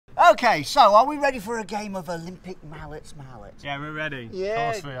Okay, so are we ready for a game of Olympic Mallet? Yeah, we're ready. Yeah.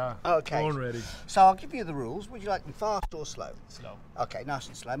 Of course we are. Okay. Born ready. So I'll give you the rules. Would you like them fast or slow? Slow. Okay, nice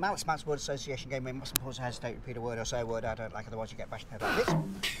and slow. Mallet's word association game where you mustn't pause, hesitate, repeat a word or say a word I don't like, otherwise you get bashed head like this.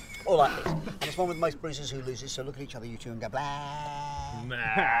 Or like this. And it's one with the most bruises who loses, so look at each other, you two, and go blah.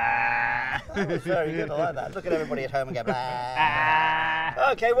 That was very good, I like that. Look at everybody at home and go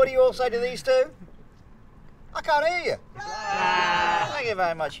blah. Okay, what do you all say to these two? I can't hear you. Thank you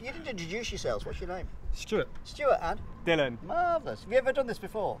very much. You didn't introduce yourselves. What's your name? Stuart. Stuart and? Dylan. Marvellous. Have you ever done this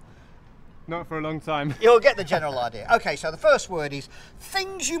before? Not for a long time. You'll get the general idea. Okay, so the first word is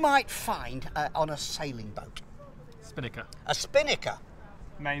things you might find on a sailing boat. Spinnaker. A spinnaker.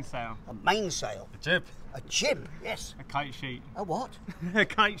 Mainsail. A mainsail. A jib. A jib, yes. A kite sheet. A what? A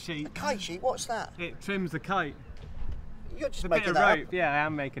kite sheet. A kite sheet, what's that? It trims the kite. You're just It's a making bit of that rope. Yeah, I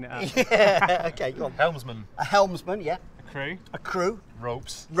am making it up. up. Yeah, okay, go on. Helmsman. A helmsman, yeah. A crew. A crew.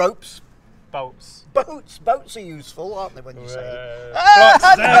 Ropes. Ropes. Bolts. Boats. Boats are useful, aren't they, when you say?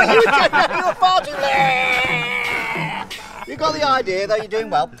 Blocks. You were far too late. You got the idea, though. You're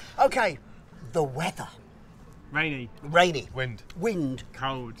doing well. Okay, the weather. Rainy. Rainy. Wind. Wind.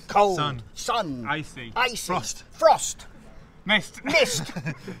 Cold. Cold. Sun. Sun. Icy. Icy. Frost. Frost. Mist. Mist.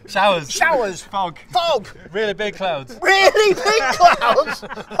 Showers. Showers. Fog. Fog. Really big clouds. Really big clouds.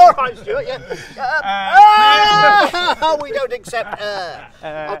 All right, Stuart. Yeah. We don't accept.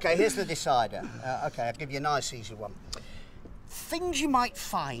 Okay, here's the decider. Okay, I'll give you a nice, easy one. Things you might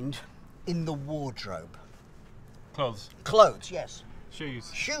find in the wardrobe. Clothes. Clothes, yes.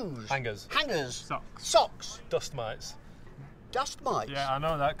 Shoes. Shoes. Hangers. Hangers. Socks. Socks. Dust mites. Dust mites. Yeah, I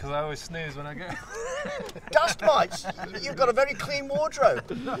know that because I always sneeze when I get. Dust mites. You've got a very clean wardrobe.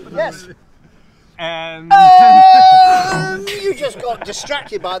 Yes. You just got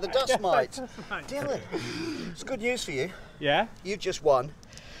distracted by the dust mites. Right. Dylan, it's good news for you. Yeah? You've just won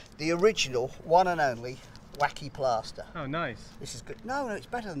the original, one and only, wacky plaster. Oh, nice. This is good. No, it's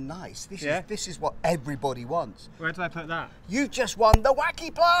better than nice. Yeah? This is what everybody wants. Where do I put that? You've just won the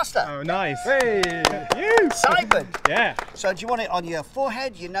wacky plaster. Oh, nice. Hey! You! Simon. Yeah. So do you want it on your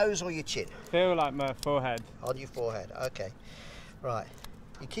forehead, your nose, or your chin? Feel like my forehead. On your forehead. Okay. Right.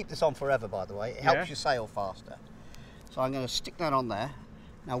 You keep this on forever, by the way. It helps you sail faster. So I'm going to stick that on there.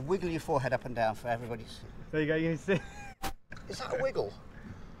 Now wiggle your forehead up and down for everybody to see. There you go. You can see. Is that a wiggle?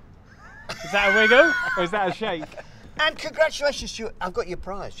 Is that a wiggle or is that a shake? And congratulations, Stuart. I've got your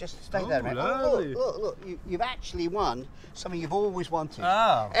prize. Just stay there, man. Lovely. Look. You've actually won something you've always wanted.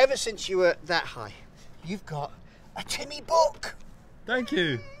 Oh. Ever since you were that high. You've got a Timmy book. Thank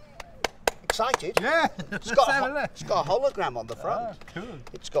you. Excited? Yeah. It's got a hologram on the front. Oh, cool.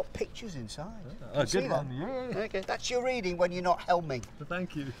 It's got pictures inside. Oh, See good that? one. Yeah. Okay, that's your reading when you're not helming.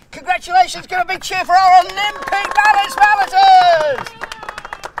 Thank you. Congratulations, give a big cheer for our Olympic Malleters!